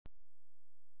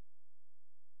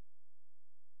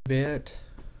bit.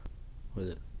 Was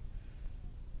it?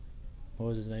 What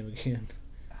was his name again?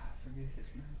 I forget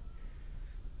his name.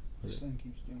 This thing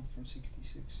keeps doing from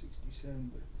 66,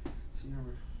 67, but see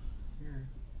over here,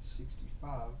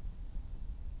 65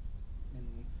 and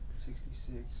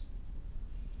 66.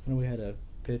 When we had a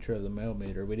picture of the mail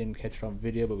meter, we didn't catch it on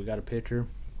video, but we got a picture.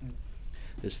 Mm.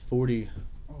 There's 40.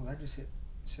 Oh, that just hit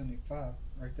 75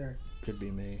 right there. Could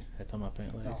be me. That's on my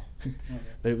pant leg. Oh, okay.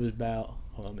 But it was about,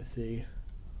 let me see.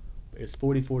 It's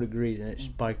 44 degrees and it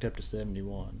spiked up to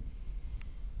 71.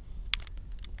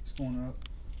 It's going up.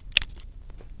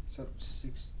 It's up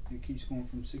 6. It keeps going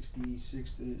from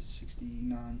 66 to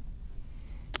 69.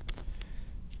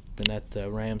 Then at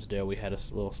Ramsdale, we had a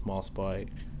little small spike.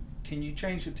 Can you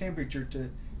change the temperature to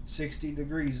 60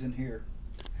 degrees in here?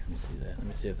 Let me see that. Let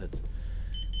me see if that's,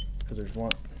 because there's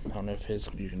one. I don't know if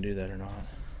you can do that or not.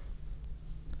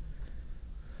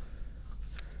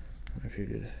 I don't know if you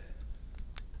could.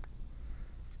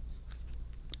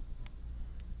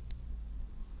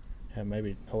 Yeah,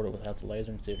 maybe hold it without the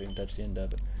laser and see if we can touch the end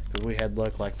of it. Because we had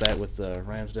luck like that with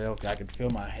Ramsdale. I could feel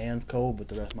my hands cold, but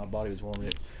the rest of my body was warm.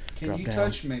 It Can you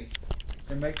touch me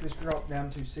and make this drop down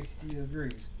to 60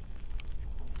 degrees?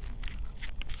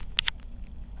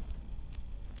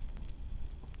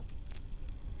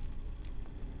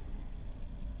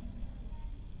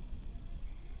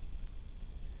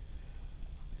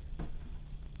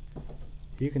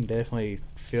 You can definitely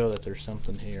feel that there's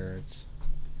something here. It's.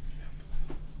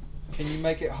 Can you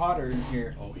make it hotter in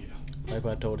here? Oh yeah. Like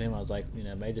what I told him, I was like,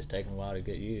 it may just take him a while to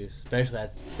get used. Especially,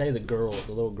 I'd say the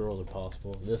little girls are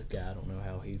possible. This guy, I don't know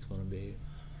how he's going to be.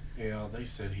 Yeah, they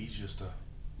said he's just a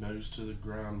nose to the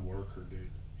ground worker, dude.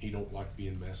 He don't like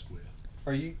being messed with.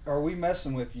 Are we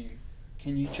messing with you?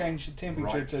 Can you change the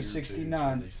temperature Right to here, 69 too,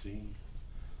 so they see.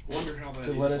 Wonder how that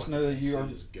to is, let us like know if that they you see are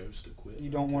his ghost equipment, you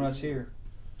don't want us here?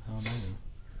 I don't know.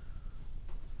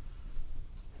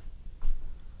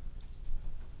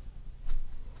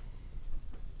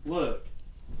 Look,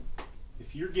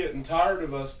 if you're getting tired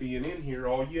of us being in here,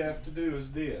 all you have to do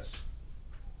is this.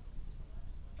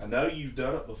 I know you've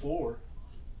done it before.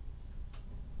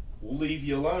 We'll leave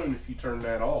you alone if you turn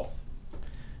that off.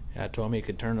 Yeah, I told him he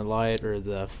could turn the light or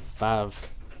the 5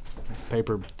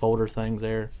 paper folder things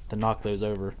there to knock those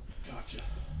over. Gotcha.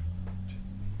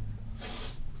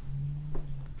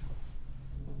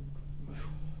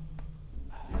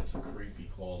 Yeah, it's a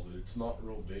creepy closet. It's not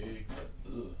real big, but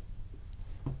ugh.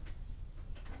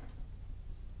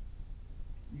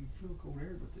 You can feel cold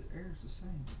air, but the air is the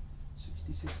same.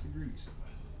 66 degrees.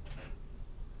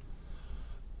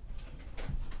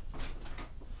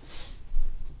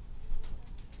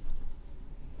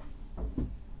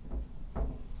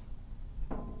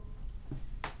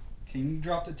 Can you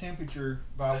drop the temperature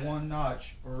by 1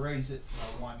 notch or raise it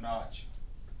by 1 notch?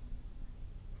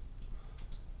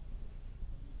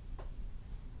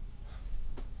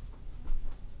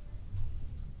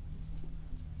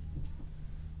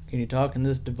 Can you talk in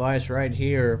this device right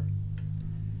here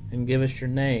and give us your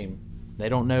name? They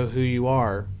don't know who you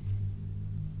are.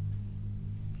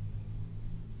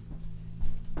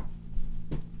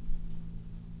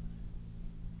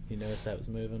 You notice that was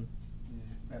moving?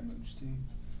 Yeah, that moves too.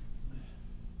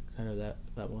 I know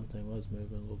that one thing was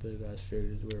moving a little bit. I just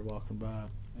figured as we were walking by.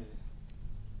 Yeah.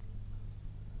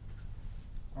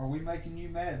 Are we making you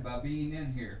mad by being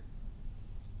in here?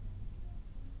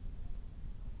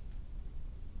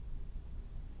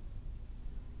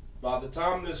 By the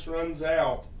time this runs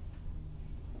out,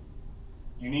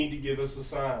 you need to give us a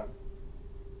sign.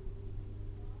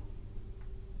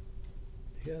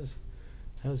 Yes,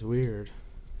 that was weird.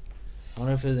 I don't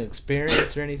know if it was an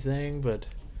experience or anything, but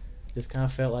just kind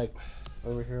of felt like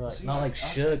over here, like not like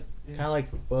shook, yeah. kind of like.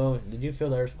 Well, did you feel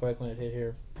the earthquake when it hit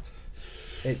here?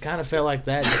 It kind of felt like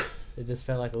that. It just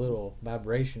felt like a little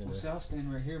vibration in Well, there. see, I was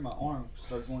standing right here, my arm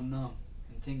started going numb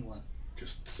and tingling.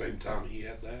 Just the same time he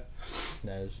had that.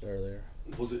 No, it was earlier.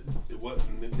 Was it? It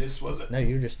wasn't. This was it. No,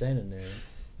 you were just standing there.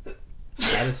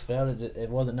 I just felt it. It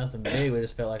wasn't nothing big. It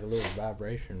just felt like a little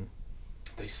vibration.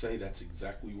 They say that's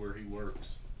exactly where he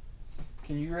works.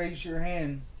 Can you raise your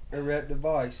hand over that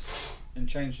device and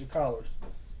change the colors?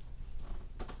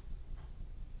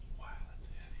 Wow, that's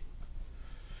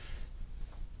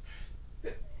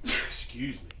heavy.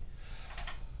 Excuse me.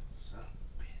 Son of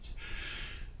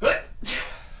a bitch.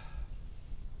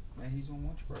 Man, he's on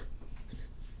lunch break.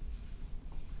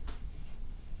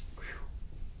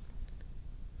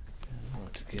 I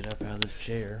want to get up out of this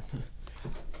chair.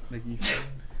 Make you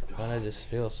But I just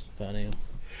feels funny.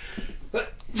 I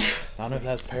don't know if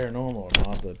that's paranormal or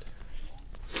not, but it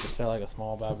just felt like a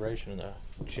small vibration in the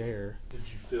chair. Did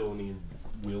you feel any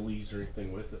willies or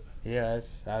anything with it? Yeah,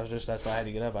 that's why I had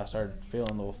to get up. I started feeling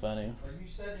a little funny. Are you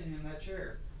sitting in that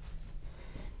chair?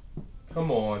 Come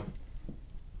on. Is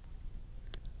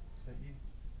that you?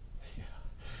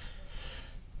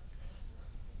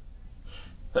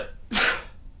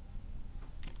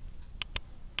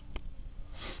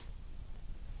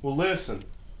 Well, listen.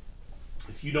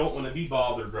 If you don't want to be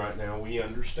bothered right now, we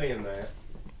understand that.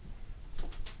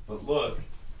 But look,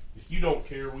 if you don't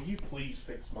care, will you please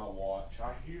fix my watch?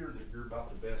 I hear that you're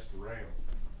about the best around.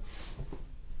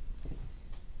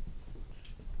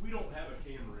 We don't have a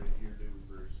camera in here, do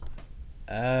we,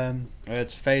 Bruce?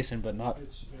 It's facing, but not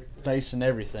It's right there. facing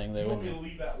everything. You Though, want me to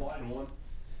leave that light on?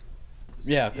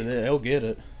 yeah, because it'll get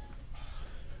it.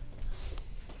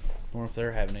 I wonder if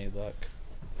they're having any luck.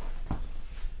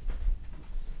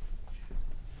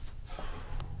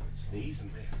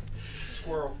 Sneezing there.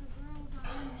 Squirrel. The girls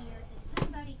are in here. Did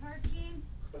somebody hurt you?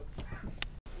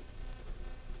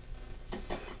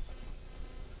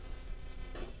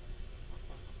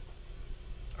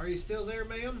 Are you still there,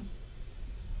 ma'am?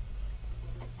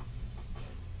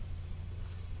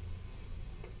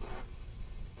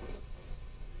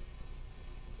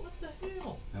 What the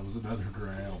hell? That was another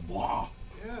growl. Blah.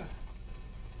 Yeah.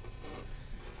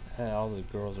 All the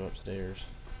girls are upstairs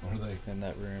Are they? in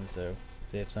that room, so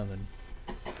see if something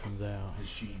comes out. Has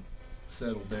she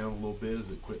settled down a little bit?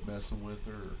 Has it quit messing with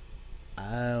her?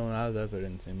 Or? When I was up, it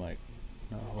didn't seem like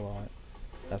not a whole lot.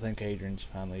 I think Adrian's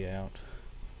finally out.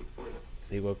 'Cause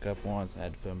he woke up once and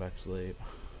had to put him back to sleep.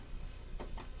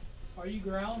 Are you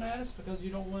growling at us because you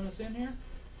don't want us in here?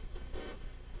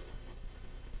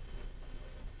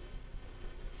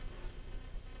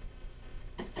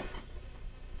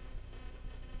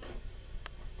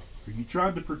 Are you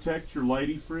trying to protect your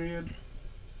lady friend?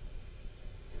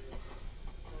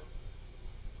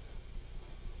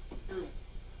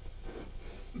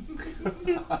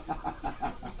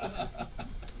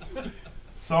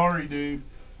 Sorry, dude.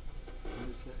 What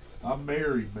is that? I'm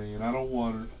married, man. I don't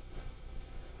want her.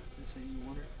 They say you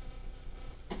want her?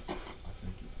 I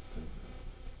think it said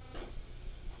that.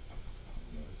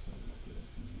 Yeah, it sounded like that a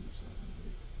few years ago.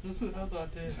 That's what I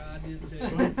thought too. I did too.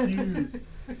 Fuck you.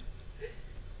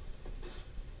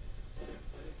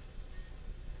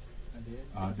 I did.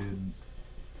 I didn't.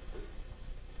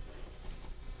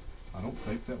 I don't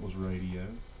think that was radio.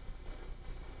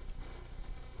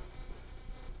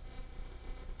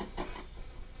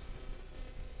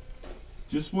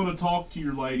 Just want to talk to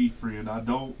your lady friend. I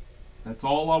don't. That's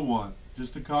all I want.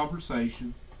 Just a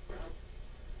conversation.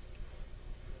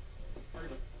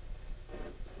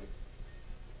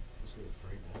 Was he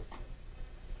afraid of?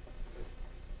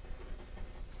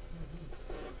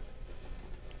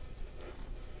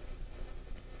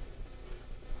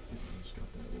 I think he just got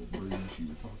that little bruise you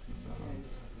were talking about.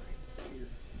 It's right here.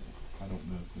 I don't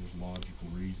know if there's logical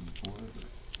reasons for it.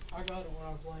 But I got it when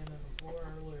I was laying on the floor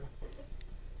earlier.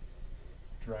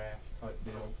 Draft type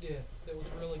deal. Yeah, it was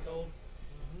really cold.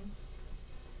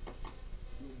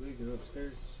 Little bigger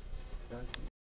upstairs.